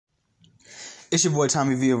It's your boy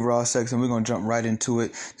Tommy V of Raw Sex, and we're going to jump right into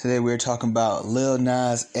it. Today we're talking about Lil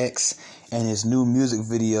Nas X and his new music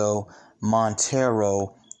video,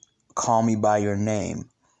 Montero, Call Me By Your Name.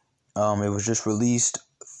 It was just released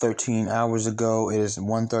 13 hours ago. It is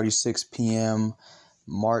 1:36 p.m.,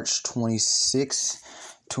 March 26,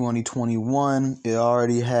 2021. It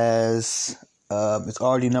already has, it's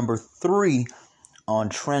already number 3 on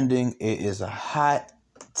trending. It is a hot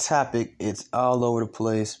topic. It's all over the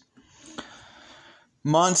place.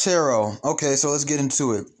 Montero. Okay, so let's get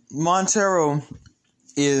into it. Montero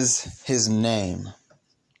is his name.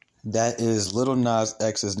 That is Lil Nas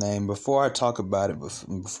X's name. Before I talk about it,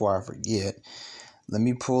 before I forget, let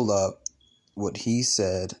me pull up what he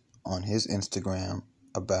said on his Instagram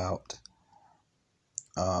about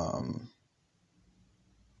the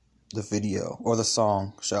video, or the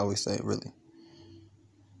song, shall we say, really.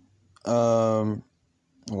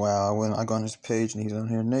 Wow, when I go on his page and he's on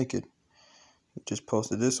here naked. He just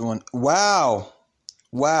posted this one. Wow.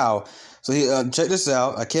 So he check this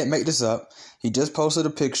out. I can't make this up. He just posted a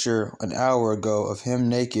picture an hour ago of him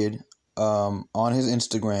naked on his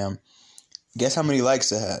Instagram. Guess how many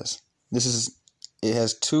likes it has? It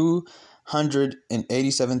has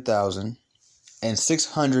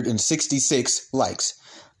 287,666 likes.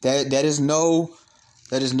 That is no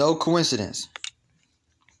coincidence.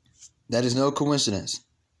 That is no coincidence.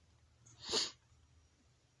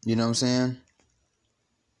 You know what I'm saying?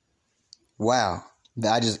 Wow.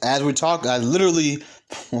 As we talk, I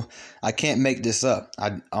can't make this up.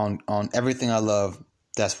 On everything I love,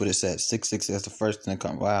 that's what it says. 666, that's the first thing that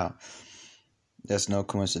comes. Wow. That's no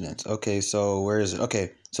coincidence. Okay, so where is it?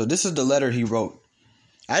 Okay, so this is the letter he wrote.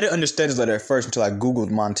 I didn't understand his letter at first until I Googled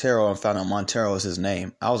Montero and found out Montero is his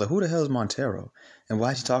name. I was like, who the hell is Montero? And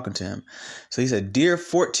why is he talking to him? So he said, "Dear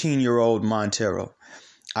 14-year-old Montero,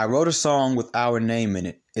 I wrote a song with our name in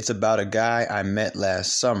it. It's about a guy I met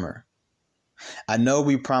last summer. I know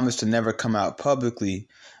we promised to never come out publicly.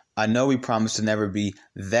 I know we promised to never be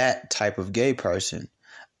that type of gay person.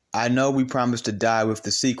 I know we promised to die with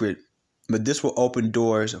the secret, but this will open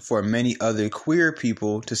doors for many other queer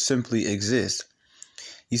people to simply exist.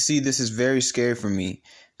 You see, this is very scary for me.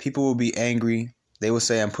 People will be angry. They will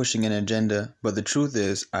say I'm pushing an agenda, but the truth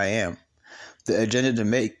is I am. The agenda to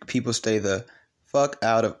make people stay the fuck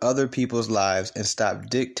out of other people's lives and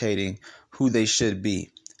stop dictating who they should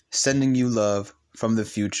be. Sending you love from the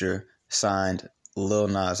future, signed Lil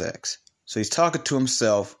Nas X." So he's talking to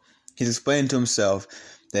himself. He's explaining to himself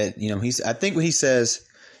that, I think when he says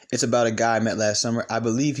it's about a guy I met last summer, I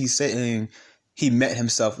believe he's saying he met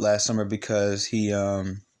himself last summer because I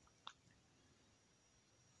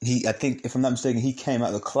think, if I'm not mistaken, he came out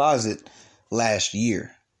of the closet last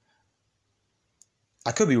year.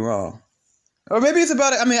 I could be wrong. Or maybe it's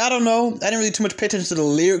about it. I mean, I don't know. I didn't really too much pay attention to the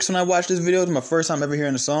lyrics when I watched this video. It was my first time ever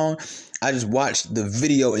hearing the song. I just watched the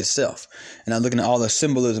video itself. And I'm looking at all the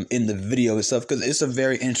symbolism in the video itself, because it's a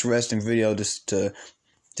very interesting video, just to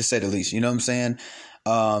say the least. You know what I'm saying?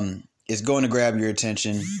 It's going to grab your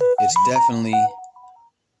attention. It's definitely...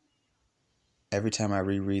 Every time I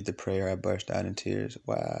reread the prayer, I burst out in tears.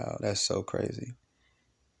 Wow, that's so crazy.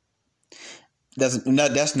 That's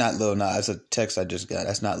not Lil Nas. That's a text I just got.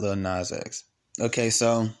 That's not Lil Nas X. Okay,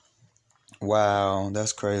 so, wow,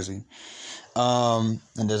 that's crazy. And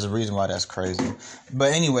there's a reason why that's crazy.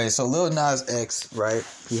 But anyway, so Lil Nas X, right?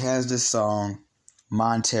 He has this song,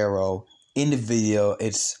 Montero, in the video.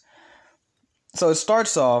 So it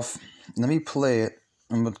starts off. Let me play it.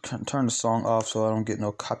 I'm going to turn the song off so I don't get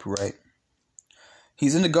no copyright.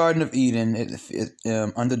 He's in the Garden of Eden,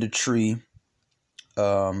 under the tree,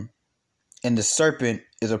 and the serpent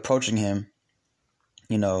is approaching him.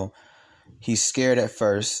 He's scared at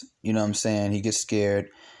first. You know what I'm saying? He gets scared.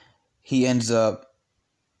 He ends up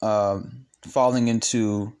falling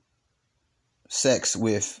into sex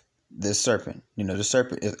with this serpent. The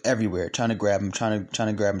serpent is everywhere, trying to grab him, trying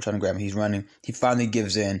to grab him. He's running. He finally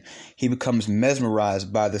gives in. He becomes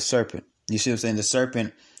mesmerized by the serpent. You see what I'm saying? The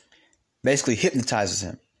serpent basically hypnotizes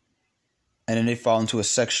him, and then they fall into a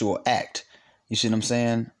sexual act. You see what I'm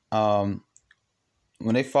saying? When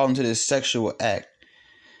they fall into this sexual act,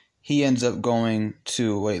 he ends up going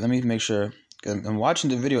to... Wait, let me make sure. I'm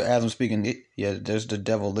watching the video as I'm speaking. There's the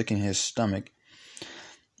devil licking his stomach.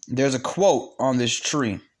 There's a quote on this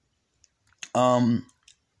tree. I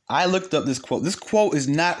looked up this quote. This quote is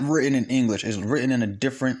not written in English. It's written in a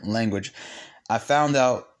different language. I found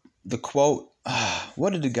out the quote...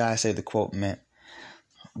 what did the guy say the quote meant?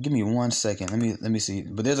 Give me 1 second. Let me see.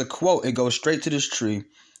 But there's a quote. It goes straight to this tree.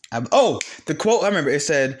 The quote, I remember. It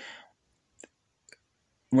said,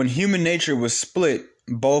 "When human nature was split,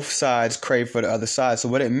 both sides crave for the other side. So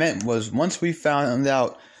what it meant was once we found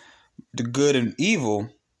out the good and evil,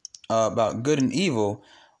 about good and evil,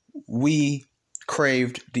 we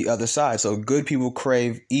craved the other side. So good people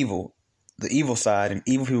crave evil, the evil side, and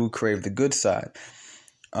evil people crave the good side.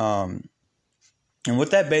 And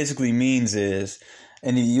what that basically means is,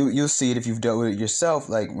 and you'll see it if you've dealt with it yourself.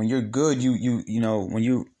 Like when you're good, you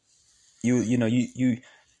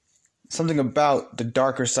something about the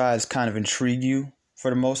darker sides kind of intrigue you for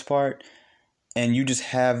the most part, and you just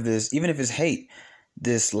have this, even if it's hate,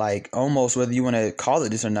 this like almost, whether you want to call it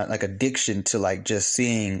this or not, like addiction to like just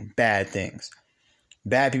seeing bad things.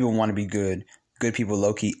 Bad people want to be good. Good people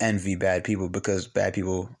low-key envy bad people because bad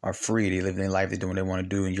people are free. They live their life. They do what they want to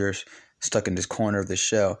do. And you're stuck in this corner of the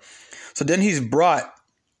shell. So then he's brought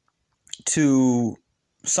to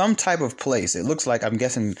some type of place. It looks like, I'm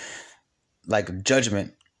guessing, like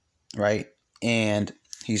judgment, right? And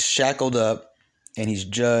he's shackled up and he's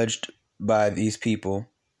judged by these people,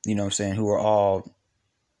 you know what I'm saying, who are all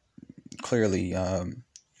clearly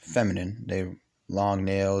feminine. They long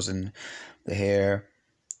nails and the hair.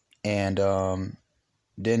 And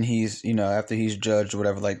then he's, after he's judged or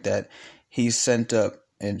whatever like that, he's sent up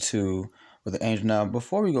into with the angel. Now,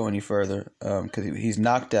 before we go any further, because he's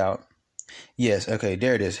knocked out. Yes, okay,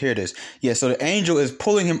 there it is. Here it is. Yeah, so the angel is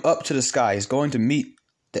pulling him up to the sky. He's going to meet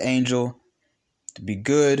the angel to be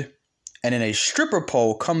good. And then a stripper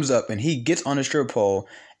pole comes up and he gets on the stripper pole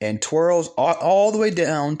and twirls all the way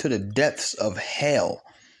down to the depths of hell.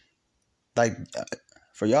 Like,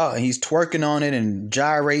 for y'all, he's twerking on it and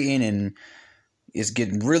gyrating, and it's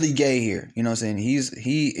getting really gay here. You know what I'm saying?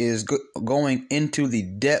 He is going into the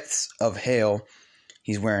depths of hell.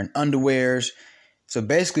 He's wearing underwears. So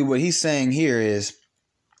basically what he's saying here is,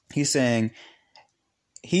 he's saying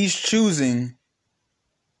he's choosing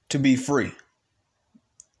to be free.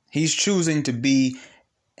 He's choosing to be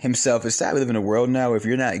himself. It's sad we live in a world now where if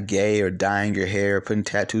you're not gay or dyeing your hair or putting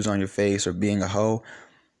tattoos on your face or being a hoe,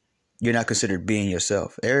 you're not considered being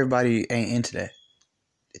yourself. Everybody ain't into that.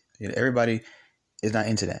 Everybody is not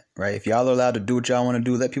into that, right? If y'all are allowed to do what y'all want to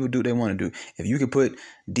do, let people do what they want to do. If you could put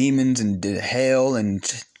demons and hell and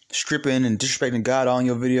stripping and disrespecting God on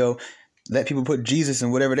your video, let people put Jesus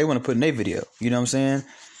and whatever they want to put in their video. You know what I'm saying?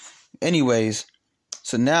 Anyways,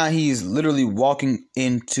 so now he's literally walking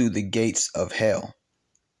into the gates of hell.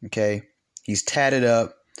 Okay? He's tatted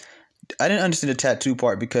up. I didn't understand the tattoo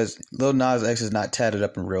part because Lil Nas X is not tatted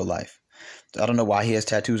up in real life. I don't know why he has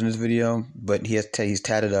tattoos in this video, but he's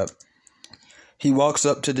tatted up. He walks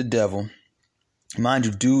up to the devil. Mind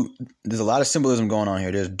you, there's a lot of symbolism going on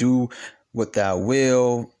here. There's do what thou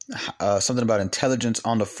will, something about intelligence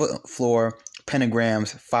on the floor,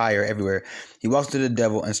 pentagrams, fire everywhere. He walks to the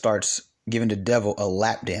devil and starts giving the devil a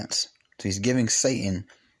lap dance. So he's giving Satan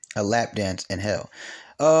a lap dance in hell.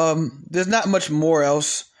 There's not much more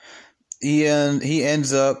else. He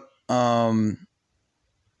ends up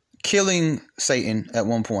killing Satan at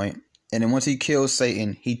one point. And then once he kills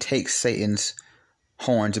Satan, he takes Satan's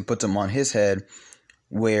horns and puts them on his head,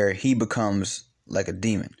 where he becomes like a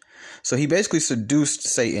demon. So he basically seduced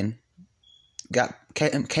Satan,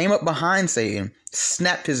 came up behind Satan,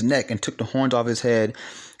 snapped his neck and took the horns off his head.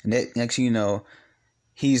 And next thing you know,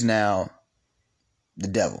 he's now the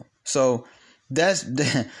devil. So that's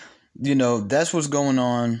that's what's going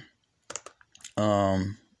on.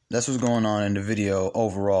 That's what's going on in the video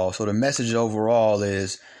overall. So the message overall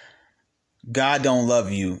is God don't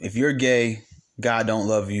love you. If you're gay, God don't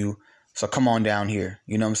love you. So come on down here.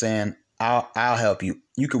 You know what I'm saying? I'll help you.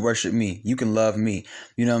 You can worship me. You can love me.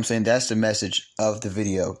 You know what I'm saying? That's the message of the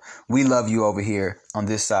video. We love you over here on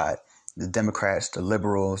this side. The Democrats, the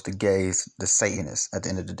liberals, the gays, the Satanists at the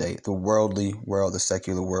end of the day. The worldly world, the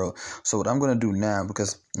secular world. So what I'm going to do now,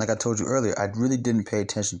 because like I told you earlier, I really didn't pay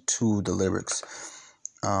attention to the lyrics.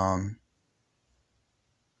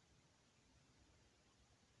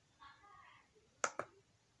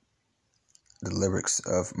 The lyrics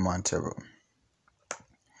of Montero.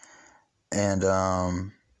 And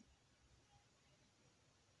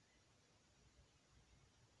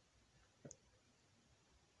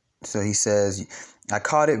so he says, I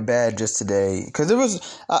caught it bad just today. Because there was,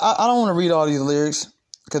 I don't want to read all these lyrics.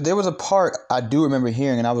 Because there was a part I do remember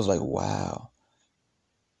hearing and I was like, wow.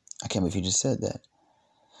 I can't believe he just said that.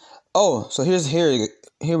 Oh, so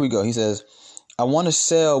here we go. He says, I want to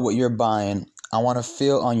sell what you're buying. I want to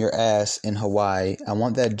feel on your ass in Hawaii. I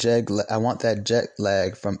want that jet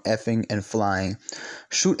lag from effing and flying.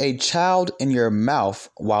 Shoot a child in your mouth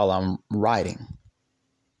while I'm riding.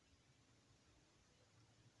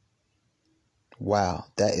 Wow,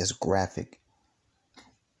 that is graphic.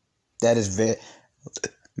 That is very...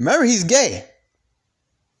 Remember, he's gay.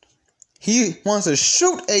 He wants to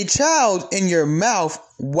shoot a child in your mouth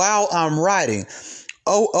while I'm writing.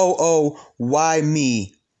 Oh, why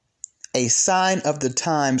me? A sign of the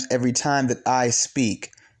times every time that I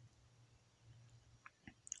speak.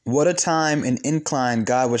 What a time and incline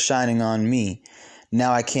God was shining on me.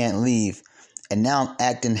 Now I can't leave. And now I'm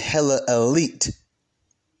acting hella elite.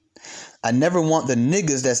 I never want the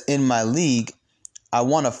niggas that's in my league. I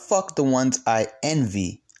want to fuck the ones I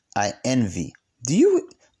envy. I envy.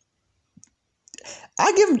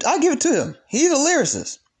 I give it to him. He's a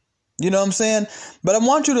lyricist. You know what I'm saying? But I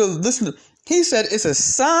want you to listen to, he said it's a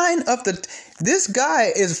sign of this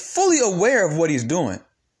guy is fully aware of what he's doing.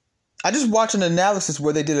 I just watched an analysis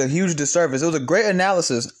where they did a huge disservice. It was a great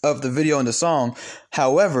analysis of the video and the song.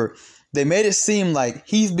 However, they made it seem like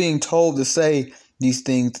he's being told to say these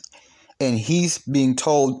things and he's being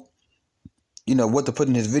told, what to put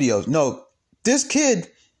in his videos. No, this kid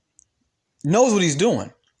knows what he's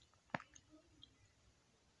doing.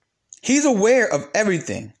 He's aware of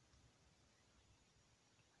everything.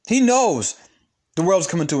 He knows the world's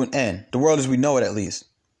coming to an end. The world as we know it, at least.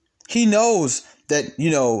 He knows that,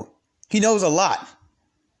 he knows a lot.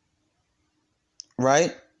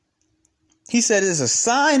 Right? He said it's a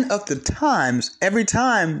sign of the times every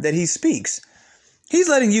time that he speaks. He's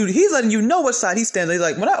letting you know what side he stands. He's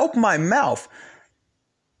like, when I open my mouth,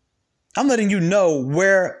 I'm letting you know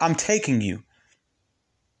where I'm taking you.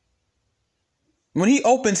 When he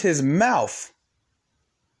opens his mouth,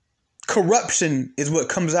 corruption is what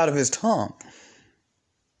comes out of his tongue.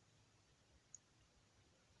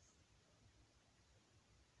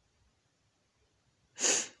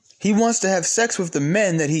 He wants to have sex with the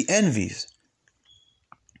men that he envies.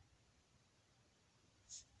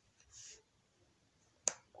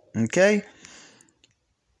 Okay?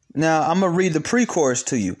 Now, I'm going to read the pre-chorus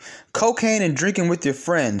to you. Cocaine and drinking with your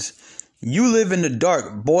friends. You live in the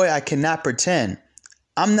dark. Boy, I cannot pretend.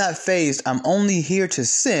 I'm not fazed. I'm only here to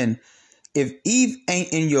sin. If Eve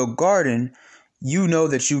ain't in your garden, you know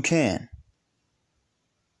that you can.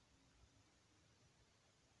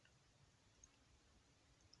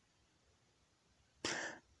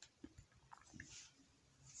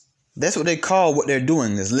 That's what they call what they're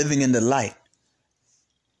doing, is living in the light.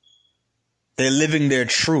 They're living their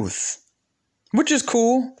truth, which is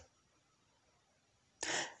cool.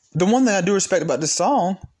 The one thing I do respect about this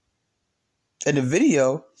song and the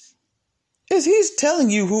video is he's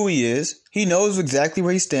telling you who he is. He knows exactly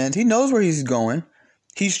where he stands. He knows where he's going.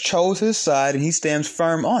 He's chose his side and he stands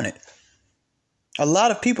firm on it. A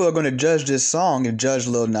lot of people are going to judge this song and judge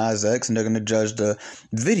Lil Nas X, and they're going to judge the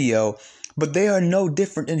video, but they are no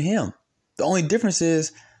different than him. The only difference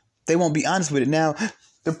is they won't be honest with it. Now,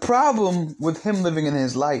 the problem with him living in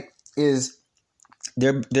his light is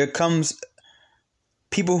there comes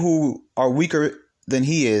people who are weaker than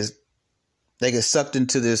he is. They get sucked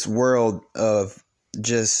into this world of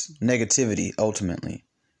just negativity, ultimately.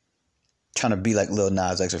 Trying to be like Lil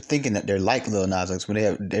Nas X or thinking that they're like Lil Nas X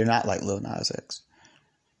when they're not like Lil Nas X.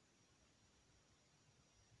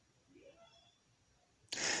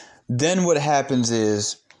 Then what happens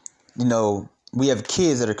is, we have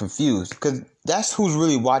kids that are confused because that's who's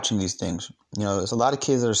really watching these things. There's a lot of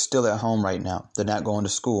kids that are still at home right now. They're not going to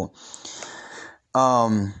school.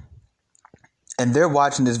 And they're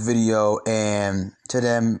watching this video, and to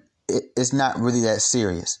them, it's not really that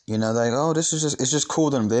serious. Like, oh, it's just cool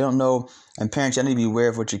to them. They don't know. And parents, you need to be aware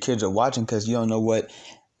of what your kids are watching because you don't know what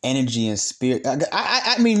energy and spirit.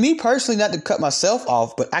 I mean, me personally, not to cut myself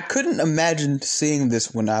off, but I couldn't imagine seeing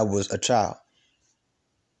this when I was a child.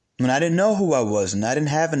 When I didn't know who I was and I didn't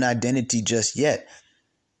have an identity just yet.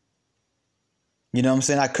 You know what I'm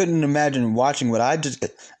saying? I couldn't imagine watching what I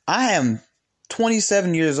am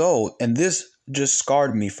 27 years old, and this just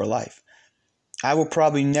scarred me for life. I will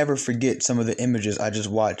probably never forget some of the images I just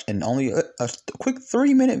watched in only a quick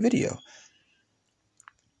 3-minute video.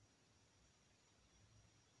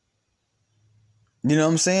 You know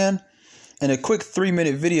what I'm saying? In a quick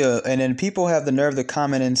 3-minute video, and then people have the nerve to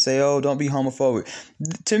comment and say, oh, don't be homophobic.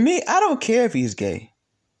 To me, I don't care if he's gay.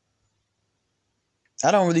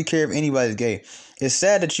 I don't really care if anybody's gay. It's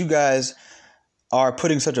sad that you guys are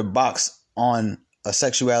putting such a box on a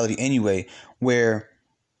sexuality anyway, where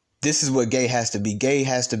this is what gay has to be. Gay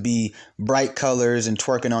has to be bright colors and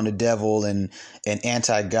twerking on the devil and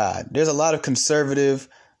anti-God. There's a lot of conservative.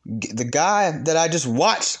 The guy that I just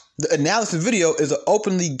watched the analysis video is an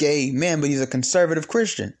openly gay man, but he's a conservative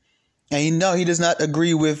Christian. And he does not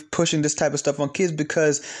agree with pushing this type of stuff on kids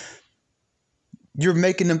because you're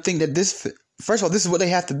making them think that first of all, this is what they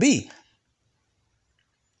have to be.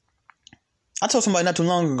 I told somebody not too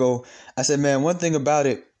long ago, I said, man, one thing about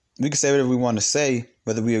it, we can say whatever we want to say,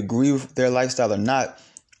 whether we agree with their lifestyle or not.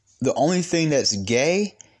 The only thing that's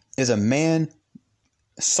gay is a man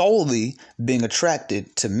solely being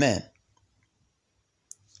attracted to men.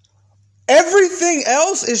 Everything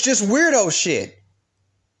else is just weirdo shit.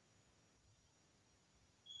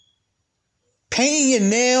 Painting your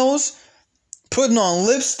nails, putting on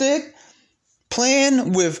lipstick,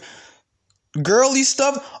 playing with girly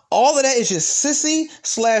stuff, all of that is just sissy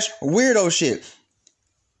 / weirdo shit.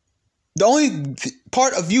 The only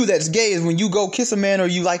part of you that's gay is when you go kiss a man, or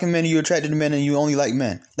you like a man, or you're attracted to men, and you only like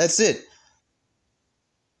men. That's it.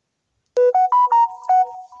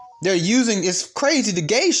 They're using, it's crazy. The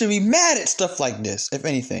gays should be mad at stuff like this, if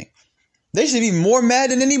anything. They should be more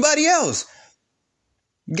mad than anybody else.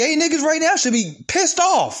 Gay niggas right now should be pissed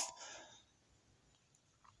off.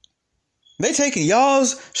 They taking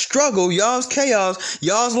y'all's struggle, y'all's chaos,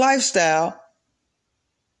 y'all's lifestyle,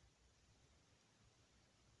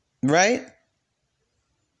 right?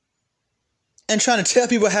 And trying to tell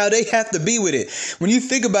people how they have to be with it. When you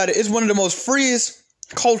think about it, it's one of the most freest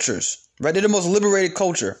cultures, right? They're the most liberated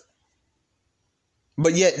culture.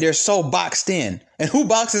 But yet they're so boxed in. And who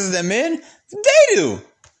boxes them in? They do.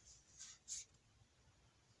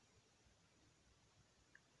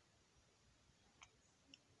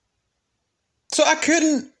 So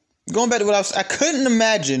going back to what I couldn't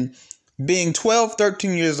imagine being 12,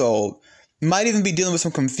 13 years old, might even be dealing with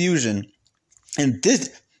some confusion. And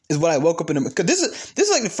this is what I woke up in, because this is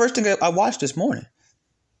like the first thing I watched this morning.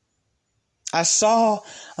 I don't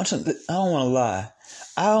want to lie.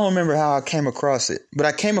 I don't remember how I came across it, but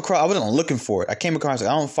I wasn't looking for it. I came across it.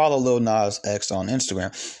 I don't follow Lil Nas X on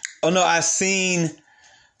Instagram. Oh no, I think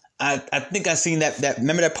I seen that,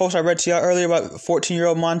 remember that post I read to y'all earlier about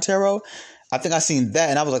 14-year-old Montero? I think I seen that,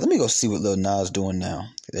 and I was like, let me go see what Lil Nas doing now.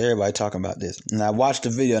 Everybody talking about this. And I watched the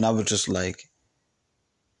video, and I was just like,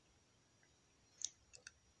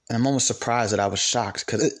 and I'm almost surprised that I was shocked,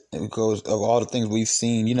 because it goes of all the things we've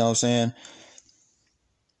seen, you know what I'm saying?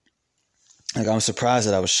 Like, I'm surprised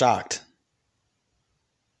that I was shocked.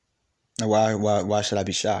 Why should I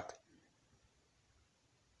be shocked?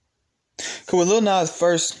 Because when Lil Nas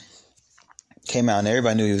first came out, and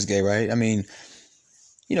everybody knew he was gay, right? I mean,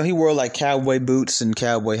 you know, he wore like cowboy boots and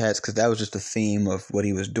cowboy hats because that was just the theme of what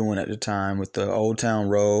he was doing at the time with the Old Town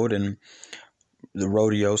Road and the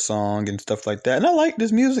rodeo song and stuff like that. And I liked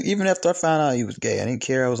this music even after I found out he was gay. I didn't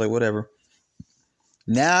care. I was like, whatever.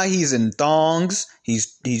 Now he's in thongs.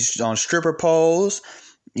 He's on stripper poles.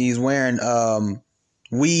 He's wearing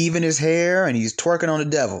weave in his hair, and he's twerking on the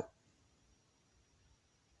devil.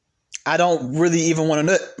 I don't really even want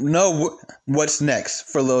to know what's next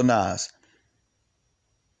for Lil Nas.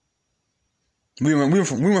 We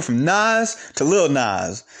went from Nas to Lil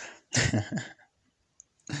Nas.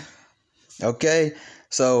 Okay,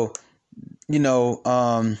 so you know,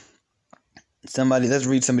 let's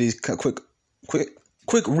read some of these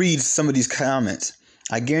quick read some of these comments.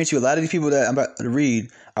 I guarantee you a lot of these people that I'm about to read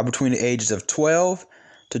are between the ages of 12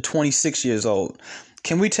 to 26 years old.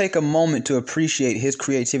 Can we take a moment to appreciate his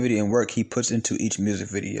creativity and work he puts into each music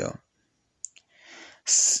video?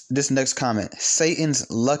 This next comment, Satan's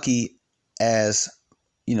lucky as,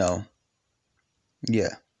 you know,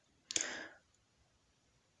 yeah.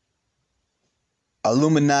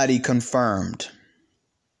 Illuminati confirmed.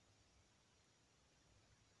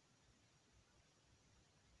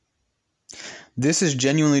 This is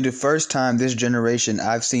genuinely the first time this generation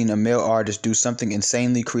I've seen a male artist do something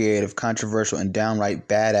insanely creative, controversial, and downright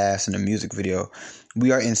badass in a music video.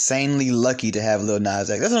 We are insanely lucky to have Lil Nas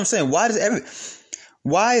X. That's what I'm saying. Why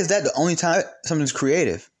is that the only time something's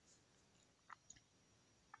creative?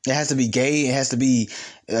 It has to be gay. It has to be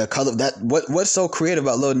color. What's so creative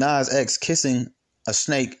about Lil Nas X kissing a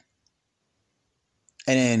snake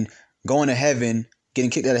and then going to heaven, getting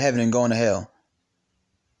kicked out of heaven and going to hell?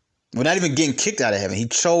 Well, not even getting kicked out of heaven.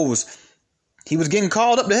 He was getting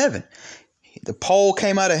called up to heaven. The pole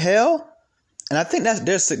came out of hell. And I think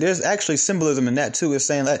there's actually symbolism in that too. It's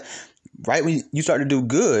saying that right when you start to do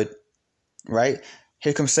good, right?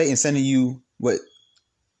 Here comes Satan sending you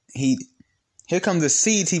here come the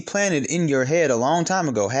seeds he planted in your head a long time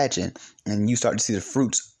ago hatching. And you start to see the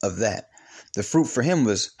fruits of that. The fruit for him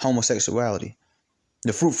was homosexuality.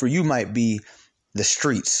 The fruit for you might be the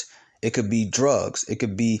streets. It could be drugs. It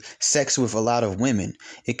could be sex with a lot of women.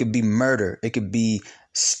 It could be murder. It could be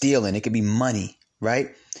stealing. It could be money,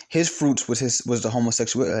 right? His fruits was the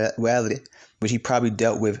homosexuality, which he probably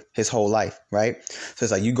dealt with his whole life, right? So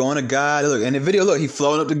it's like you going to God. Look, in the video, look, he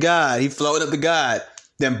floating up to God. He floating up to God.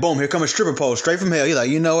 Then boom, here come a stripper pole straight from hell. He's like,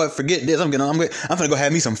 you know what? Forget this. I'm gonna go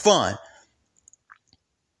have me some fun.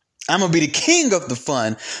 I'm going to be the king of the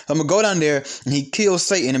fun. I'm going to go down there and he killed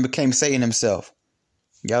Satan and became Satan himself.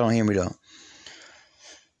 Y'all don't hear me though.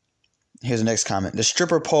 Here's the next comment. The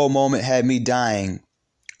stripper pole moment had me dying.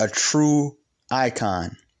 A true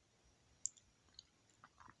icon.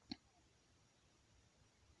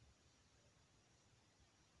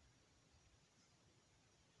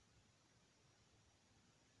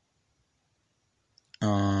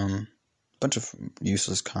 Bunch of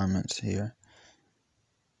useless comments here.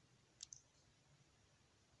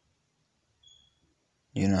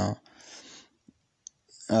 You know.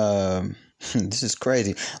 This is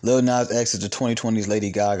crazy. Lil Nas X is the 2020s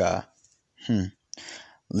Lady Gaga.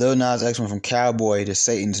 Lil Nas X went from cowboy to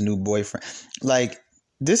Satan's new boyfriend. Like,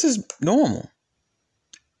 this is normal.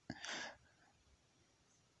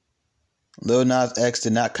 Lil Nas X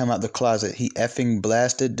did not come out the closet. He effing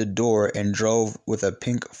blasted the door and drove with a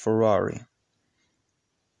pink Ferrari.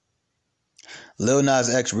 Lil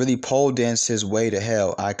Nas X really pole danced his way to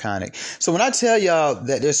hell. Iconic. So when I tell y'all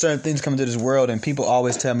that there's certain things coming to this world and people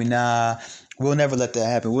always tell me, nah, we'll never let that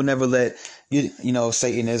happen. We'll never let, you know,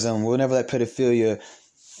 Satanism. We'll never let pedophilia.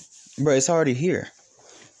 Bro, it's already here.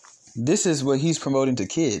 This is what he's promoting to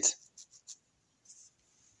kids.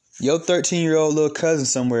 Your 13-year-old little cousin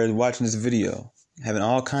somewhere is watching this video, having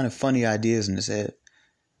all kind of funny ideas in his head.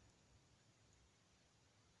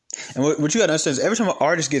 And what you got to understand is every time an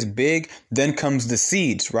artist gets big, then comes the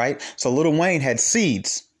seeds, right? So Lil Wayne had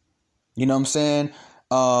seeds. You know what I'm saying?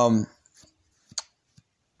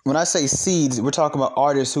 When I say seeds, we're talking about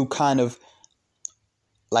artists who kind of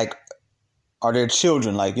like are their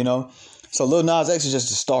children, like, you know? So Lil Nas X is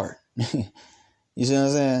just a start. You see what I'm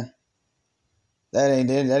saying? That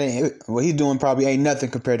ain't what he's doing probably ain't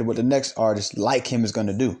nothing compared to what the next artist like him is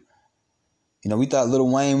gonna do. You know, we thought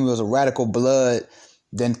Lil Wayne was a radical blood,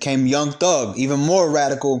 then came Young Thug, even more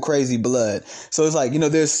radical and crazy blood. So it's like, you know,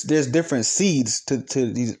 there's different seeds to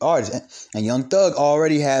these artists. And Young Thug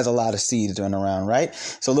already has a lot of seeds going around, right?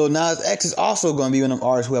 So Lil Nas X is also gonna be one of them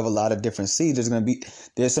artists who have a lot of different seeds.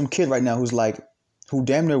 There's some kid right now who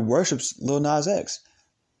damn near worships Lil Nas X.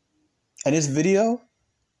 And this video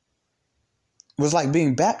was like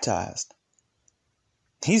being baptized.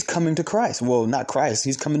 He's coming to Christ. Well, not Christ.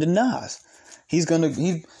 He's coming to Nas.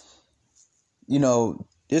 You know,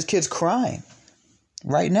 this kid's crying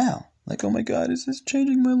right now. Like, oh my God, is this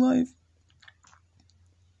changing my life?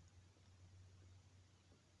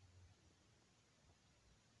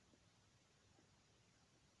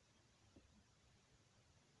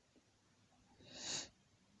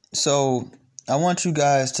 So I want you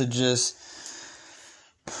guys to just,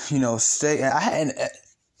 you know, stay. When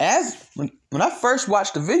I first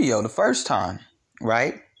watched the video the first time,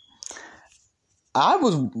 right?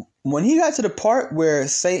 When he got to the part where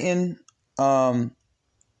Satan in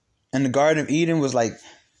the Garden of Eden was like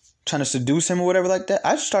trying to seduce him or whatever like that,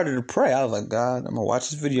 I just started to pray. I was like, God, I'm gonna watch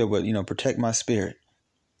this video, but, you know, protect my spirit.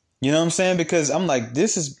 You know what I'm saying? Because I'm like,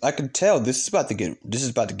 I can tell this is about to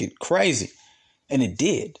get crazy. And it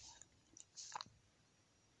did.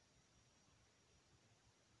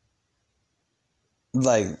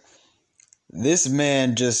 Like, this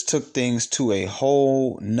man just took things to a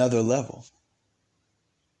whole nother level.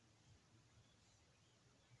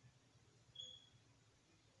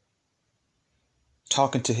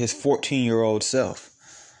 Talking to his 14-year-old self,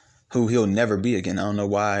 who he'll never be again. I don't know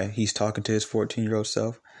why he's talking to his 14-year-old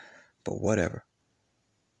self, but whatever.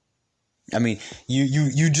 I mean,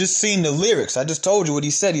 you just seen the lyrics. I just told you what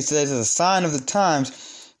he said. He says, "It's a sign of the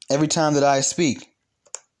times every time that I speak."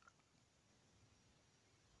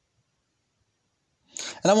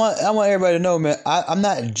 And I want everybody to know, man, I'm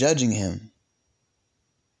not judging him.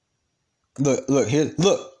 Look.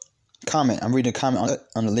 Comment. I'm reading a comment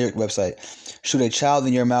on the lyric website. Shoot a child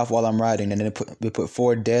in your mouth while I'm writing, and then they put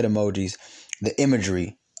 4 dead emojis. The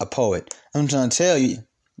imagery, a poet. I'm trying to tell you,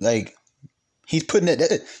 like, he's putting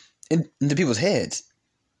it into people's heads.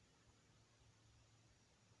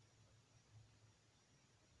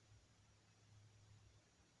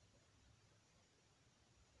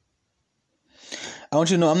 I want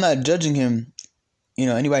you to know I'm not judging him. You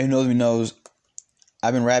know, anybody who knows me knows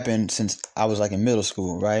I've been rapping since I was like in middle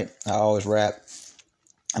school, right? I always rap.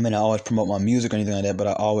 I mean, I always promote my music or anything like that, but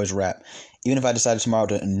I always rap. Even if I decided tomorrow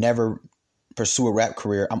to never pursue a rap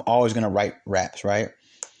career, I'm always going to write raps, right?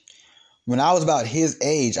 When I was about his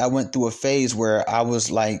age, I went through a phase where I was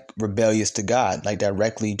like rebellious to God, like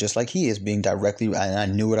directly, just like he is being directly. And I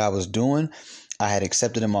knew what I was doing. I had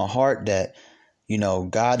accepted in my heart that, you know,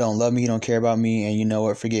 God don't love me. He don't care about me. And you know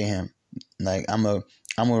what? Forget him. Like, I'm a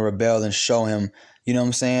rebel and show him, you know what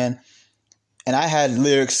I'm saying? And I had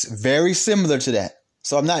lyrics very similar to that.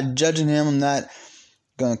 So I'm not judging him. I'm not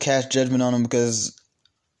gonna cast judgment on him because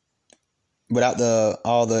without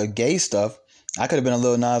all the gay stuff, I could have been a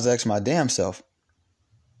Lil Nas X my damn self.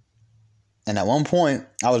 And at one point,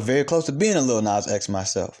 I was very close to being a Lil Nas X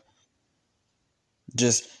myself.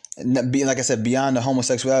 Just being, like I said, beyond the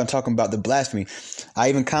homosexuality, I'm talking about the blasphemy. I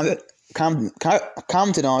even commented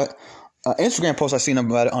on it, Instagram post I seen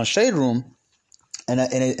about it on Shade Room, and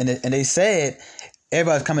they said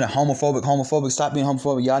everybody's coming to homophobic, stop being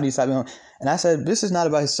homophobic, y'all need to stop being homophobic. And I said, this is not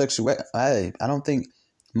about his sexuality. I don't think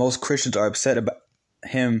most Christians are upset about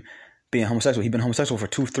him being homosexual. He's been homosexual for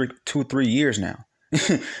 3 years now.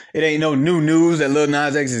 It ain't no new news that Lil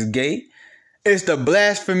Nas X is gay. It's the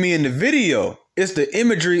blasphemy in the video. It's the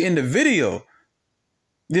imagery in the video.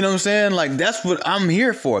 You know what I'm saying? Like, that's what I'm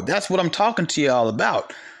here for. That's what I'm talking to y'all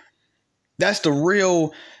about. That's the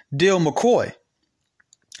real deal McCoy.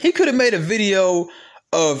 He could have made a video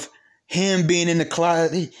of him being in the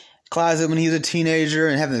closet when he was a teenager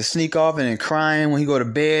and having to sneak off and then crying when he go to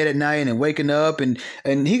bed at night and then waking up. And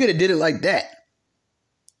he could have did it like that.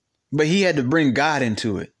 But he had to bring God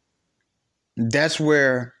into it. That's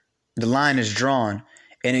where the line is drawn.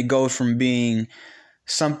 And it goes from being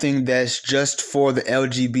something that's just for the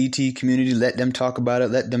LGBT community. Let them talk about it.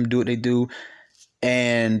 Let them do what they do.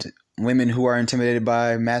 And women who are intimidated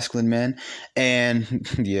by masculine men. And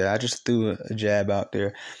yeah, I just threw a jab out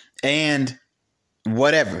there. And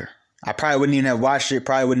whatever. I probably wouldn't even have watched it.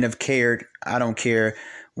 Probably wouldn't have cared. I don't care.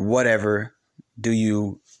 Whatever. Do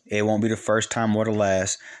you? It won't be the first time or the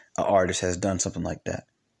last an artist has done something like that.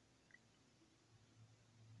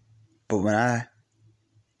 But when I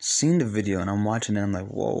seen the video and I'm watching it, I'm like,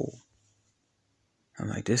 whoa. I'm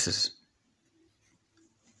like, this is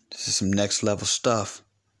some next level stuff.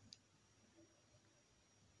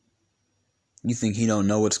 You think he don't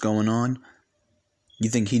know what's going on? You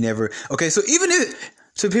think he never... Okay, so even if...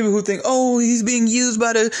 To people who think, oh, he's being used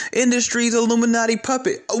by the industry's Illuminati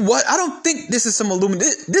puppet. What? I don't think this is some Illuminati...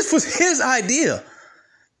 This was his idea.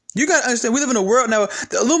 You got to understand, we live in a world now,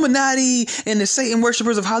 the Illuminati and the Satan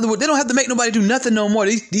worshipers of Hollywood, they don't have to make nobody do nothing no more.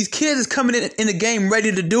 These kids is coming in the game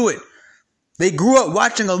ready to do it. They grew up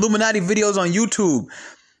watching Illuminati videos on YouTube.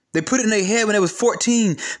 They put it in their head when they was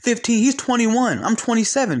 14, 15. He's 21. I'm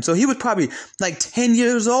 27. So he was probably like 10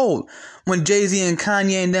 years old when Jay-Z and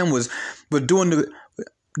Kanye and them were doing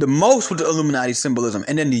the most with the Illuminati symbolism.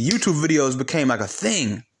 And then the YouTube videos became like a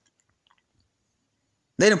thing.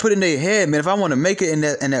 They didn't put it in their head, man, if I want to make it in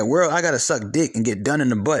that world, I got to suck dick and get done in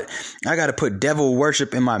the butt. I got to put devil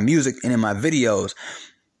worship in my music and in my videos.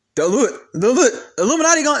 The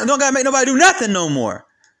Illuminati don't got to make nobody do nothing no more.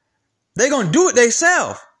 They going to do it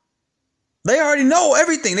themselves. They already know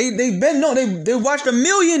everything. They've been known. They watched a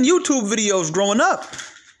million YouTube videos growing up.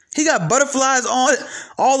 He got butterflies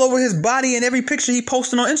all over his body in every picture he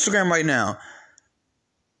posting on Instagram right now.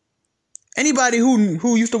 Anybody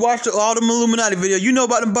who used to watch all the Illuminati video, you know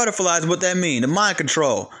about the butterflies, what that mean, the mind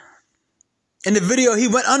control. In the video, he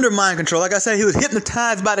went under mind control. Like I said, he was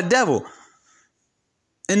hypnotized by the devil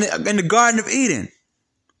in the Garden of Eden.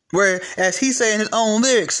 Where, as he say in his own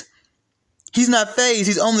lyrics, he's not phased,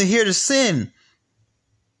 he's only here to sin.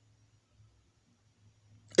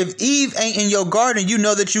 If Eve ain't in your garden, you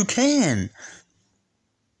know that you can.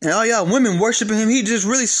 And all y'all women worshiping him, he just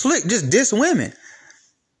really slick, just diss women.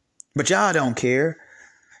 But y'all don't care.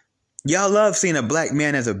 Y'all love seeing a black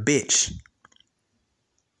man as a bitch.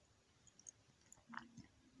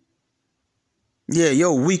 Yeah,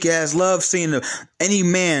 yo weak ass love seeing any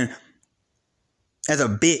man as a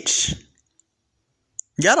bitch.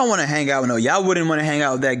 Y'all don't want to hang out with y'all wouldn't want to hang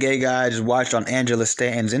out with that gay guy I just watched on Angela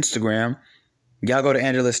Stanton's Instagram. Y'all go to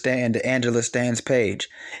Angela Stanton's page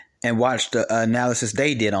and watch the analysis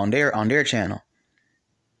they did on their channel.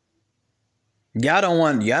 Y'all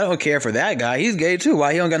don't care for that guy. He's gay too.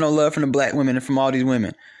 Why he don't got no love from the black women and from all these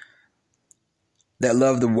women that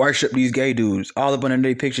love to worship these gay dudes all up under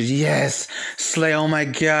their pictures? Yes, slay. Oh my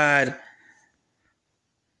God,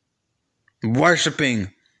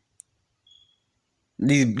 worshiping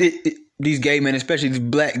these gay men, especially these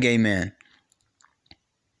black gay men.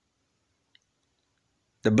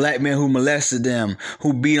 The black men who molested them,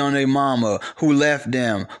 who beat on their mama, who left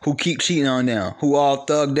them, who keep cheating on them, who all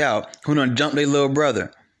thugged out, who done jumped their little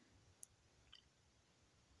brother.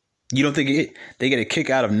 You don't think they get a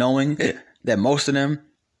kick out of knowing that most of them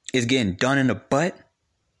is getting done in the butt?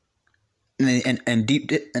 And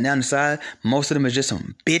deep and down the side, most of them is just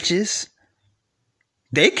some bitches.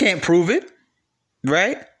 They can't prove it,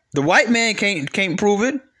 right? The white man can't prove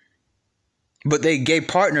it, but their gay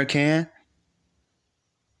partner can.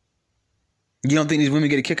 You don't think these women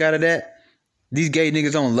get a kick out of that? These gay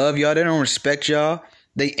niggas don't love y'all. They don't respect y'all.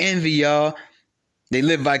 They envy y'all. They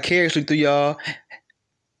live vicariously through y'all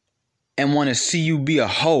and want to see you be a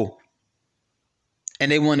hoe.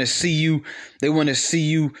 And they want to see you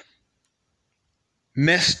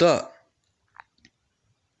messed up.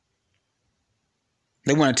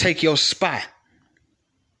 They want to take your spot.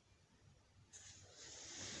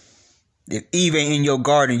 If Eve ain't in your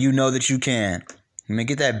garden, you know that you can. Man,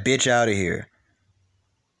 get that bitch out of here.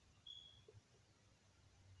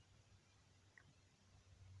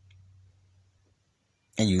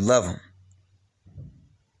 And you love him.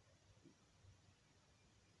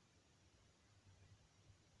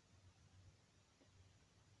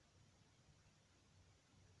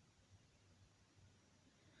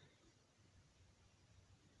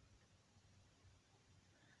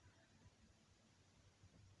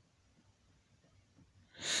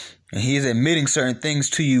 And he is admitting certain things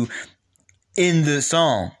to you in the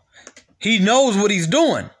song. He knows what he's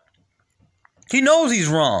doing. He knows he's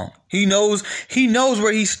wrong. He knows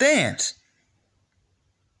where he stands.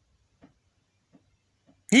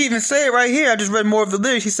 He even said right here, I just read more of the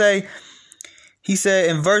lyrics. He said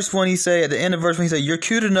in verse 1, at the end of verse 1, he said, "You're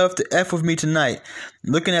cute enough to F with me tonight.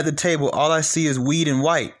 Looking at the table, all I see is weed and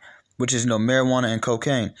white," which is marijuana and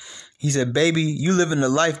cocaine. He said, "Baby, you living the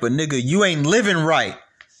life, but nigga, you ain't living right."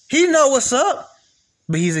 He know what's up,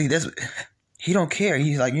 but he don't care.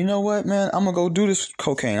 He's like, you know what, man? I'm gonna go do this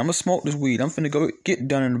cocaine. I'm gonna smoke this weed. I'm finna go get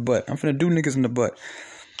done in the butt. I'm finna do niggas in the butt.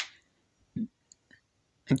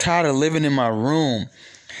 I'm tired of living in my room.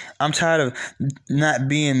 I'm tired of not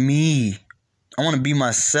being me. I want to be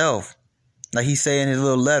myself. Like he said in his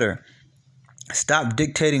little letter, stop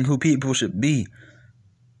dictating who people should be.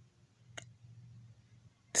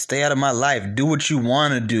 Stay out of my life. Do what you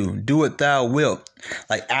want to do. Do what thou wilt.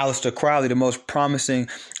 Like Aleister Crowley, the most prominent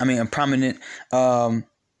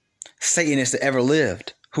Satanist that ever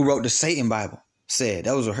lived, who wrote the Satan Bible, said.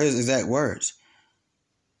 Those were his exact words.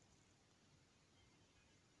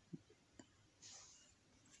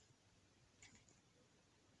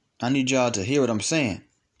 I need y'all to hear what I'm saying.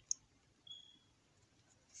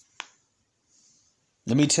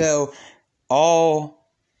 Let me tell all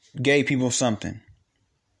gay people something.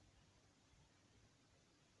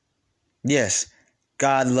 Yes,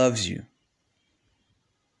 God loves you.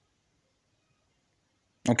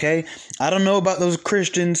 Okay? I don't know about those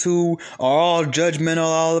Christians who are all judgmental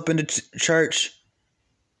all up in the church.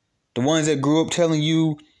 The ones that grew up telling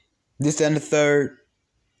you this, that, and the third.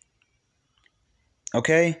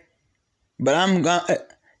 Okay? But I'm going to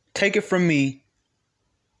take it from me.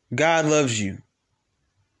 God loves you.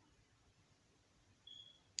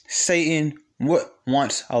 Satan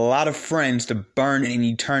wants a lot of friends to burn in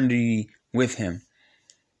eternity with him.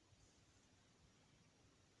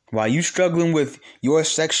 While you struggling with your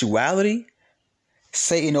sexuality,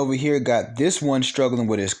 Satan over here got this one struggling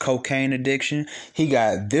with his cocaine addiction. He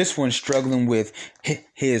got this one struggling with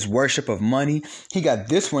his worship of money. He got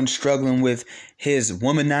this one struggling with his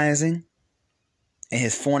womanizing and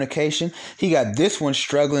his fornication. He got this one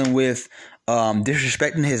struggling with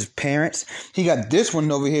disrespecting his parents. He got this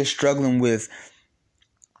one over here struggling with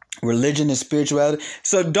religion and spirituality.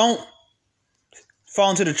 So don't fall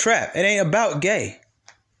into the trap. It ain't about gay.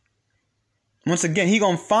 Once again, he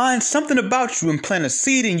gonna find something about you and plant a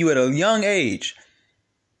seed in you at a young age.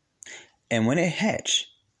 And when it hatch,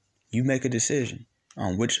 you make a decision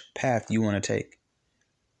on which path you want to take.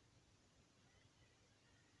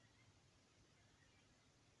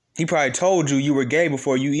 He probably told you were gay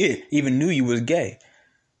before you even knew you was gay.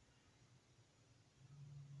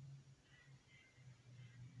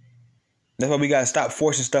 That's why we gotta stop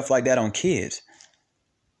forcing stuff like that on kids.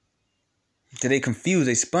 They confuse,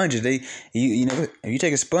 they sponges. You know, if you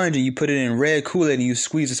take a sponge and you put it in red Kool-Aid and you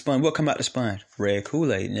squeeze the sponge, what come out the sponge? Red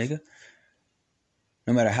Kool-Aid, nigga.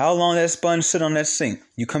 No matter how long that sponge sit on that sink,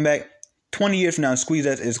 you come back 20 years from now and squeeze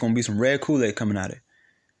that, it's gonna be some red Kool-Aid coming out of it.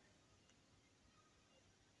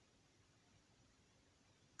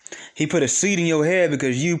 He put a seed in your head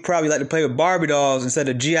because you probably like to play with Barbie dolls instead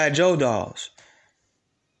of G.I. Joe dolls.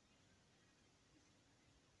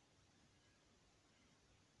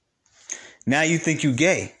 Now you think you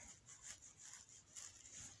gay.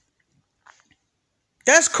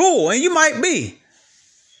 That's cool, and you might be.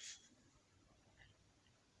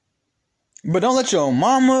 But don't let your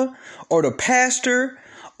mama or the pastor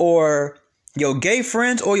or your gay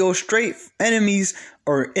friends or your straight enemies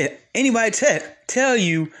or anybody tell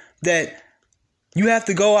you that you have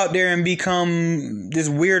to go out there and become this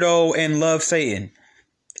weirdo and love Satan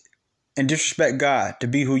and disrespect God to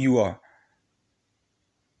be who you are.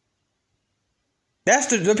 That's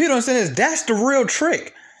the people don't understand is that's the real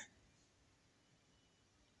trick.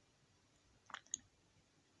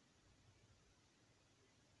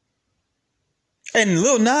 And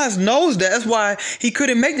Lil Nas knows that. That's why he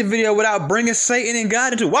couldn't make the video without bringing Satan and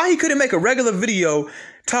God into it. Why he couldn't make a regular video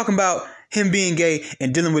talking about him being gay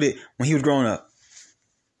and dealing with it when he was growing up.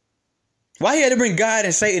 Why he had to bring God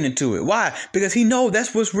and Satan into it? Why? Because he knows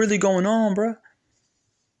that's what's really going on, bro.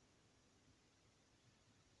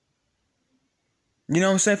 You know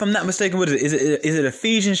what I'm saying? If I'm not mistaken, what is it? Is it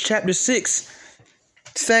Ephesians chapter 6?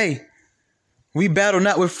 Say, we battle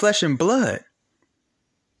not with flesh and blood.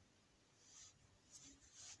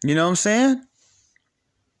 You know what I'm saying?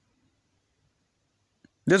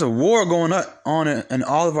 There's a war going on in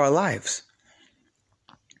all of our lives.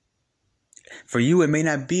 For you, it may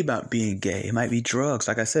not be about being gay. It might be drugs.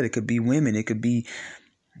 Like I said, it could be women. It could be,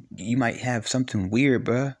 you might have something weird,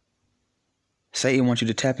 bruh. Satan wants you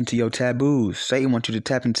to tap into your taboos. Satan wants you to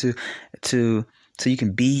tap into, so you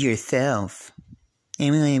can be yourself.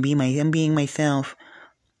 I'm being myself.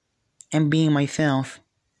 I'm being myself.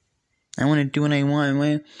 I want to do what I want. I'm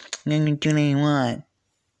going to do what I want.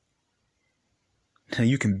 So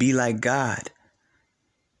you can be like God.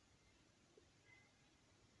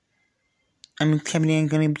 I'm going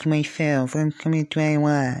to be myself. I'm coming to do what I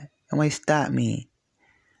want. Nobody stop me.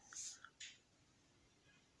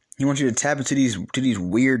 He wants you to tap into these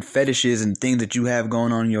weird fetishes and things that you have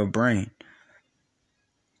going on in your brain.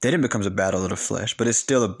 Then it becomes a battle of the flesh, but it's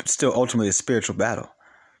still ultimately a spiritual battle.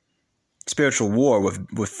 Spiritual war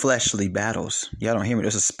with fleshly battles. Y'all don't hear me.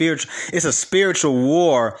 It's a spiritual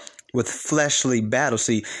war with fleshly battles.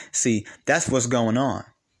 See, that's what's going on.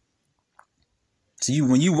 So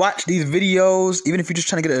when you watch these videos, even if you're just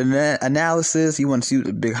trying to get an analysis, you want to see what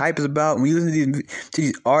the big hype is about. When you listen to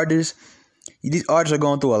these artists are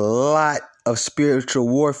going through a lot of spiritual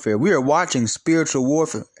warfare. We are watching spiritual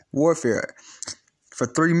warfare for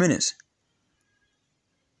 3 minutes.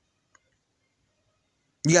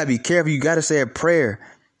 You got to be careful. You got to say a prayer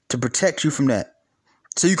to protect you from that.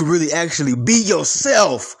 So you can really actually be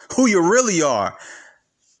yourself, who you really are.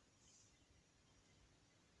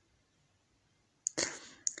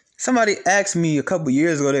 Somebody asked me a couple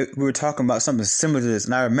years ago that we were talking about something similar to this,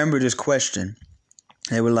 and I remember this question.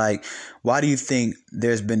 They were like, why do you think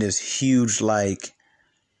there's been this huge, like,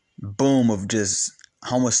 boom of just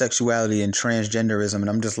homosexuality and transgenderism? And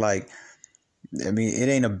I'm just like, I mean, it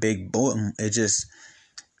ain't a big boom. It just,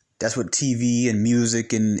 that's what TV and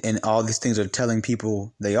music and all these things are telling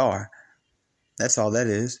people they are. That's all that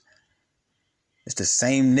is. It's the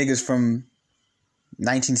same niggas from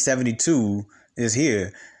 1972 is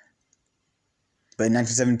here. But in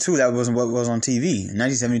 1972, that wasn't what was on TV. In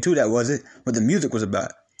 1972, that wasn't what the music was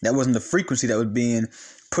about. That wasn't the frequency that was being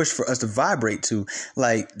pushed for us to vibrate to.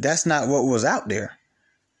 Like, that's not what was out there.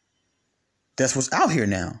 That's what's out here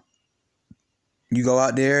now. You go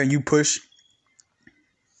out there and you push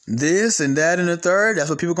this and that and the third. That's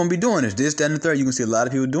what people are going to be doing. Is this, that, and the third. You can see a lot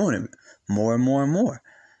of people doing it more and more and more.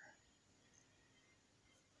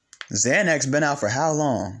 Xanax been out for how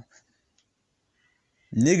long?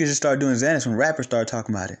 Niggas just started doing Xanax when rappers started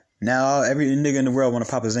talking about it. Now every nigga in the world want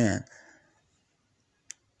to pop a Xan.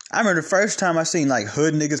 I remember the first time I seen like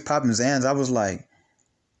hood niggas popping Xans, I was like,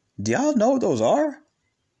 do y'all know what those are?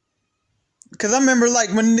 Because I remember like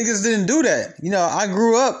when niggas didn't do that. You know, I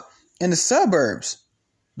grew up in the suburbs.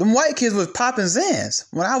 Them white kids was popping Xans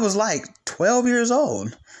when I was like 12 years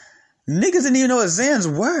old. Niggas didn't even know what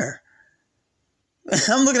Xans were.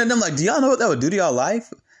 I'm looking at them like, do y'all know what that would do to y'all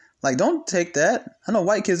life? Like, don't take that. I know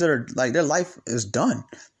white kids that are like, their life is done.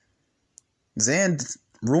 Xans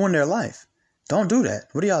ruined their life. Don't do that.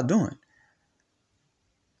 What are y'all doing?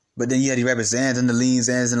 But then you had these rappers, Xans and the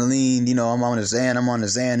lean. You know, I'm on the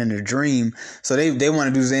Xan in the dream. So they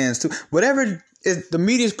want to do Xans too. Whatever the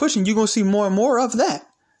media is pushing, you're going to see more and more of that.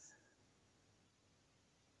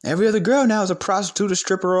 Every other girl now is a prostitute, a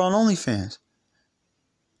stripper, or on OnlyFans.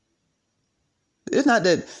 It's not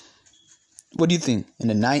that. What do you think? In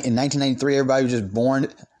 1993, everybody was just born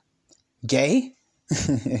gay?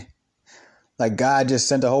 Like God just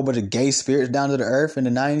sent a whole bunch of gay spirits down to the earth in the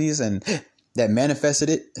 90s and that manifested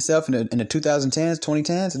itself in the 2010s,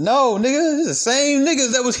 2010s? No, nigga, it's the same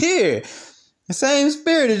niggas that was here. The same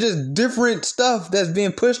spirit. It's just different stuff that's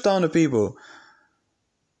being pushed on the people.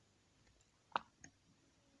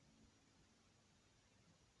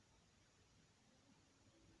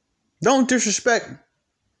 Don't disrespect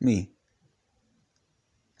me.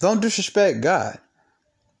 Don't disrespect God.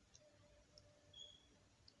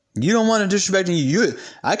 You don't want to disrespect you.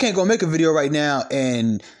 I can't go make a video right now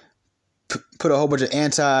and put a whole bunch of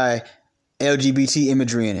anti-LGBT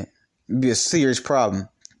imagery in it. It'd be a serious problem.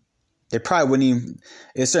 They probably wouldn't even.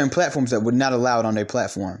 There's certain platforms that would not allow it on their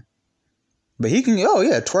platform. But he can,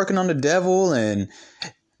 twerking on the devil and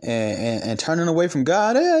and turning away from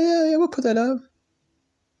God, yeah, we'll put that up.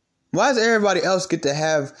 Why does everybody else get to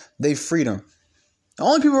have their freedom? The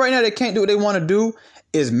only people right now that can't do what they want to do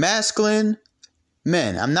is masculine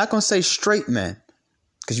men. I'm not going to say straight men,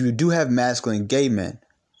 because you do have masculine gay men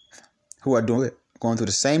who are going through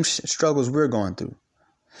the same struggles we're going through.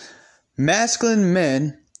 Masculine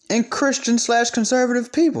men and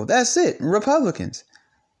Christian/conservative people. That's it. Republicans.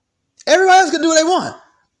 Everybody else can do what they want.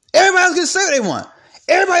 Everybody else can say what they want.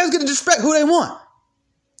 Everybody else get to disrespect who they want.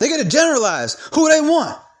 They get to generalize who they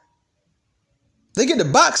want. They get to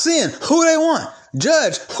box in who they want.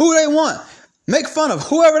 Judge who they want. Make fun of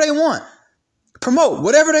whoever they want. Promote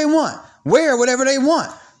whatever they want. Wear whatever they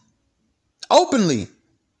want. Openly.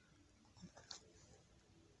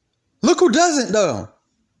 Look who doesn't, though.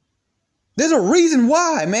 There's a reason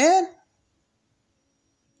why, man.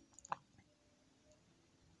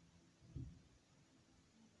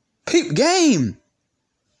 Peep game.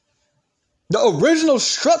 The original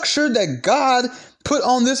structure that God put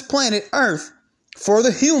on this planet Earth for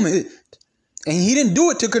the human. And he didn't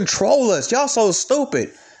do it to control us. Y'all so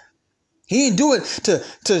stupid. He didn't do it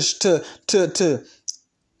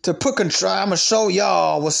to put control. I'm going to show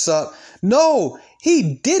y'all what's up. No,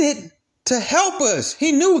 he did it to help us.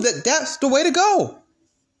 He knew that that's the way to go.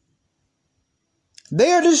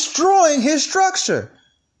 They are destroying his structure.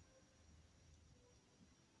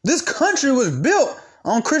 This country was built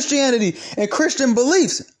on Christianity and Christian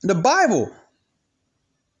beliefs, the Bible.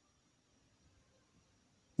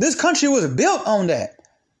 This country was built on that.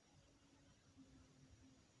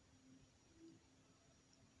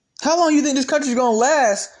 How long do you think this country is going to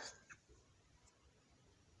last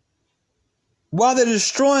while they're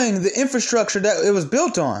destroying the infrastructure that it was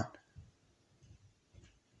built on?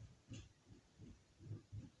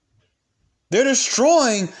 They're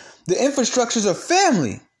destroying the infrastructures of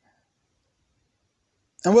family.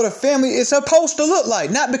 And what a family is supposed to look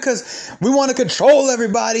like. Not because we want to control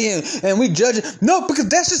everybody and we judge it. No, because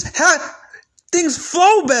that's just how things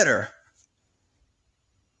flow better.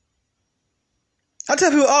 I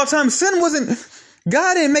tell people all the time,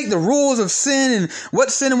 God didn't make the rules of sin and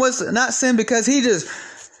what's sin and what's not sin because he just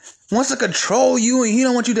wants to control you and he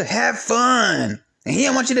don't want you to have fun. And he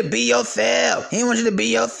don't want you to be yourself. He don't want you to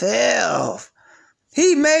be yourself.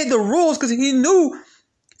 He made the rules because he knew.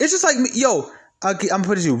 It's just like, I'm going to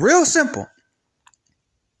put it to you real simple.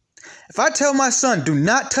 If I tell my son, do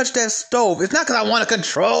not touch that stove, it's not because I want to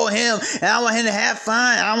control him and I want him to have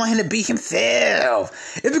fun. I want him to be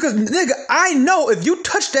himself. It's because, nigga, I know if you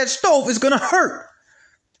touch that stove, it's going to hurt.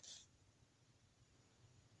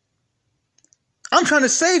 I'm trying to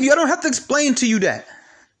save you. I don't have to explain to you that.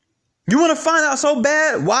 You want to find out so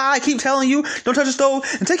bad why I keep telling you don't touch the stove?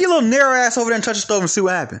 And take your little narrow ass over there and touch the stove and see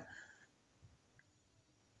what happens.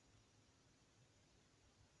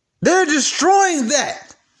 They're destroying that.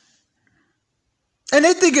 And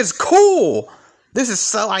they think it's cool. This is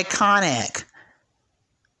so iconic.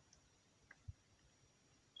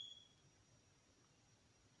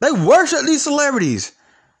 They worship these celebrities.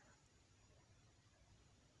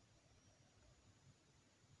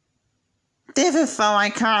 This is so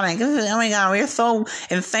iconic. Oh my God, we're so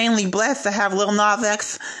insanely blessed to have Lil Nas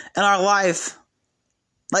X in our life.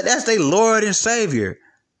 Like that's their Lord and Savior.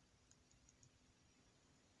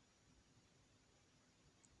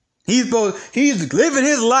 He's living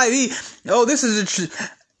his life.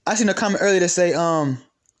 I seen a comment earlier that say,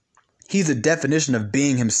 he's the definition of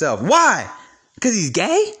being himself. Why? Because he's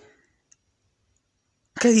gay?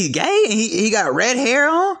 Because he's gay and he got red hair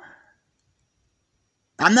on?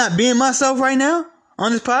 I'm not being myself right now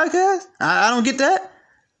on this podcast? I don't get that.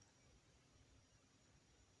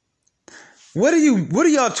 What are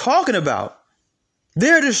y'all talking about?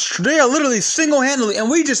 They are literally single-handedly,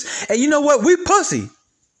 and you know what? We pussy.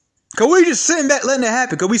 Cause we just sitting back letting it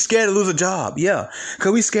happen. Cause we scared to lose a job. Yeah.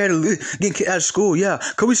 Cause we scared of getting kicked out of school. Yeah.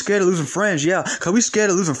 Cause we scared of losing friends. Yeah. Cause we scared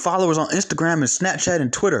of losing followers on Instagram and Snapchat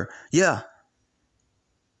and Twitter. Yeah.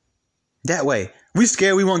 That way. We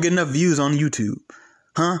scared we won't get enough views on YouTube.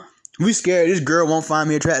 Huh? We scared this girl won't find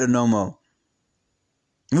me attractive no more.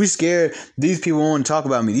 We scared these people won't talk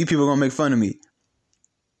about me. These people are gonna make fun of me.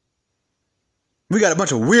 We got a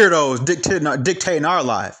bunch of weirdos dictating our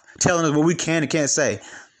life. Telling us what we can and can't say.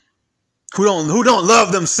 Who don't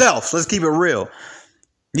love themselves. Let's keep it real.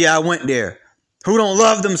 Yeah, I went there. Who don't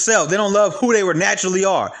love themselves. They don't love who they were naturally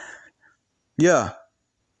are. Yeah. A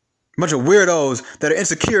bunch of weirdos that are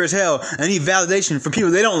insecure as hell and need validation from people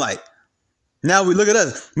they don't like. Now we look at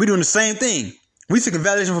us. We're doing the same thing. We seeking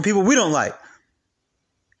validation from people we don't like.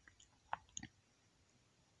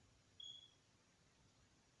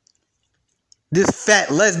 This fat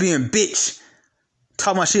lesbian bitch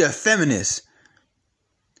Talking about she a feminist.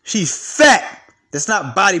 She's fat. That's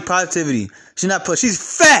not body positivity.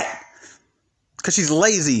 She's fat because she's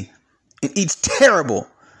lazy and eats terrible.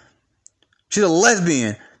 She's a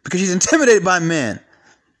lesbian because she's intimidated by men.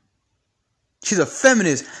 She's a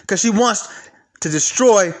feminist because she wants to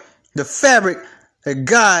destroy the fabric that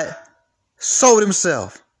God sewed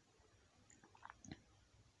himself.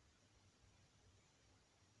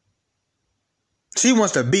 She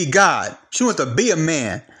wants to be God. She wants to be a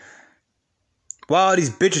man. Why all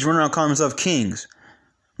these bitches running around calling themselves kings?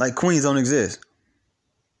 Like queens don't exist.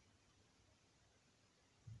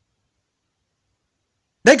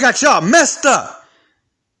 They got y'all messed up.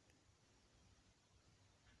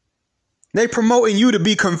 They promoting you to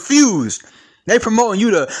be confused. They promoting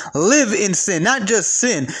you to live in sin. Not just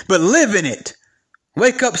sin, but live in it.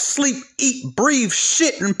 Wake up, sleep, eat, breathe,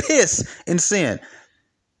 shit, and piss in sin.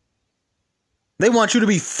 They want you to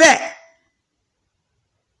be fat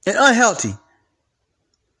and unhealthy.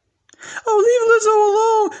 Oh, leave Lizzo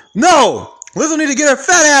alone. No. Lizzo need to get her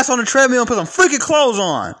fat ass on the treadmill and put some freaking clothes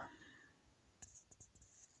on.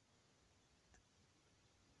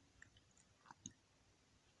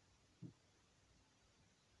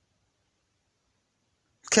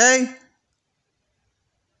 Okay?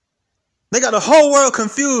 They got the whole world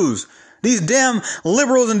confused. These damn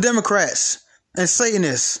liberals and Democrats and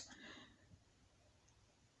Satanists.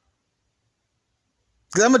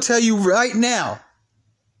 Because I'm going to tell you right now,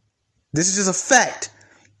 this is just a fact.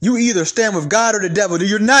 You either stand with God or the devil.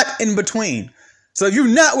 You're not in between. So if you're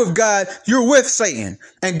not with God, you're with Satan.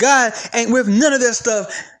 And God ain't with none of that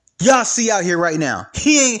stuff y'all see out here right now.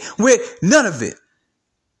 He ain't with none of it.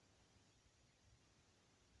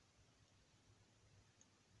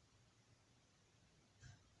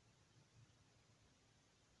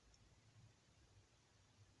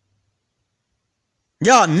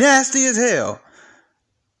 Y'all nasty as hell.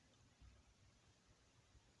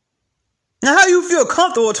 Now, how you feel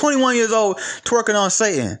comfortable at 21 years old twerking on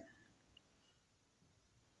Satan?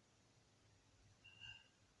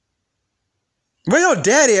 Where your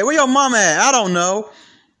daddy at? Where your mama at? I don't know.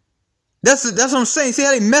 That's what I'm saying. See how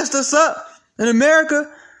they messed us up in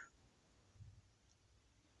America?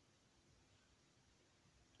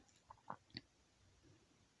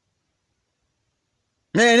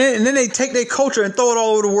 Man, and then they take their culture and throw it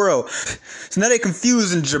all over the world. So now they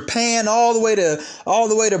confused in Japan all the way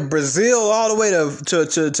to Brazil, all the way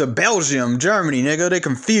to Belgium, Germany, nigga. They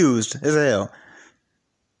confused as hell.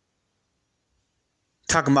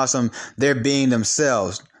 Talking about they're being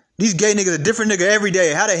themselves. These gay niggas a different nigga every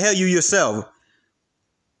day. How the hell you yourself?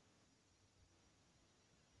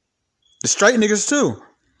 The straight niggas too.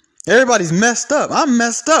 Everybody's messed up. I'm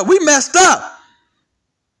messed up. We messed up.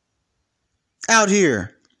 Out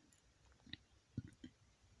here.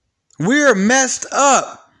 We're messed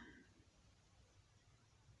up.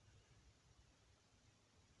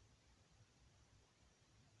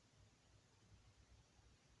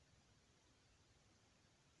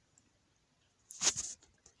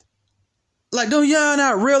 Like, don't y'all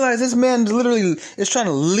not realize this man literally is trying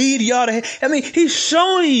to lead y'all to hell? I mean, he's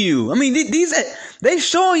showing you. I mean, they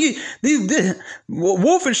showing you these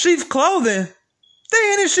wolf in sheep's clothing. They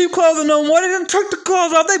ain't in sheep clothing no more. They done took the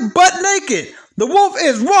clothes off. They butt naked. The wolf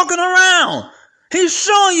is walking around. He's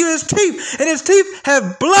showing you his teeth. And his teeth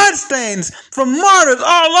have blood stains from martyrs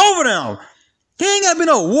all over them. He ain't got to be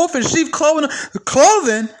no wolf in sheep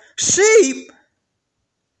clothing. Sheep.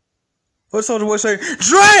 What Soulja Boy say?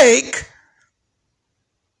 Drake.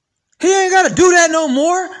 He ain't got to do that no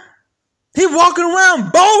more. He walking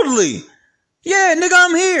around boldly. Yeah, nigga,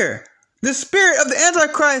 I'm here. The spirit of the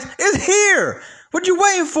Antichrist is here. What you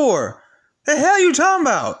waiting for? The hell you talking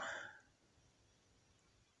about?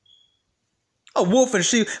 A wolf in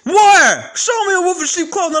sheep. Where? Show me a wolf in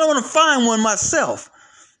sheep clothing. I don't want to find one myself.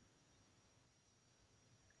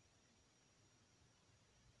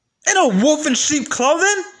 Ain't no wolf in sheep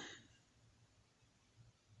clothing.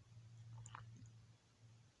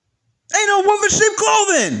 Ain't no wolf in sheep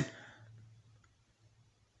clothing.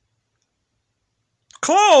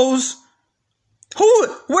 Clothes? Who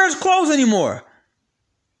wears clothes anymore?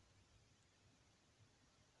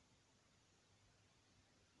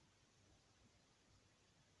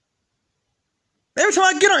 Every time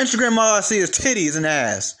I get on Instagram, all I see is titties and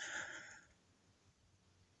ass.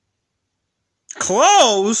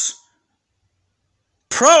 Clothes?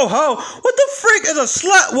 Pro ho. What the freak is a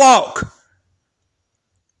slut walk?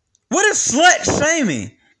 What is slut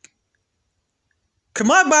shaming? Cause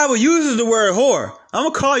my Bible uses the word whore. I'm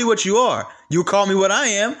gonna call you what you are. You call me what I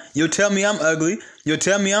am. You'll tell me I'm ugly. You'll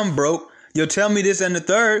tell me I'm broke. You'll tell me this and the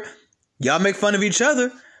third. Y'all make fun of each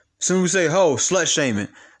other. Soon we say ho, slut shaming.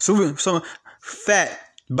 Some fat,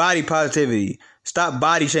 body positivity. Stop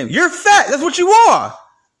body shaming. You're fat. That's what you are.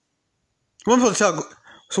 What am I supposed to tell?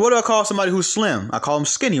 So what do I call somebody who's slim? I call them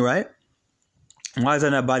skinny, right? Why is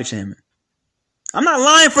that not body shaming? I'm not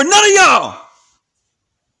lying for none of y'all.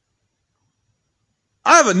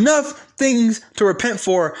 I have enough things to repent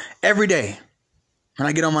for every day when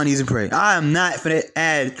I get on my knees and pray. I am not finna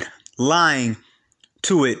add lying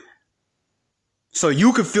to it so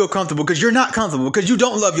you can feel comfortable, because you're not comfortable, because you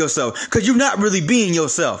don't love yourself, because you're not really being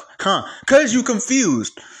yourself, because you're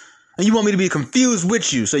confused. And you want me to be confused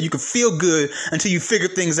with you so you can feel good until you figure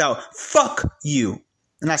things out. Fuck you.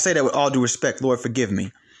 And I say that with all due respect. Lord, forgive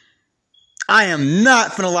me. I am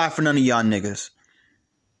not finna lie for none of y'all niggas.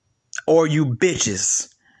 Or you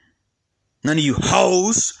bitches. None of you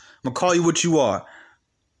hoes. I'm gonna call you what you are.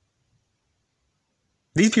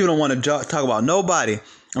 These people don't want to talk about nobody.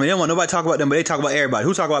 I mean, they don't want nobody to talk about them, but they talk about everybody.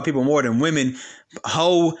 Who talk about people more than women?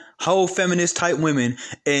 Whole feminist type women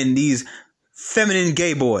and these feminine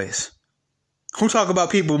gay boys. Who talk about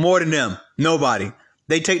people more than them? Nobody.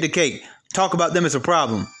 They take the cake. Talk about them as a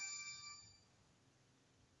problem.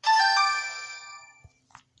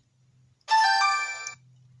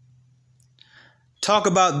 Talk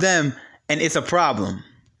about them and it's a problem.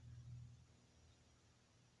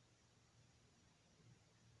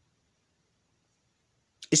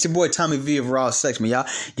 It's your boy Tommy V of Raw Sex, man.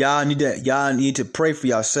 Y'all need to pray for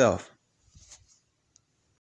yourself.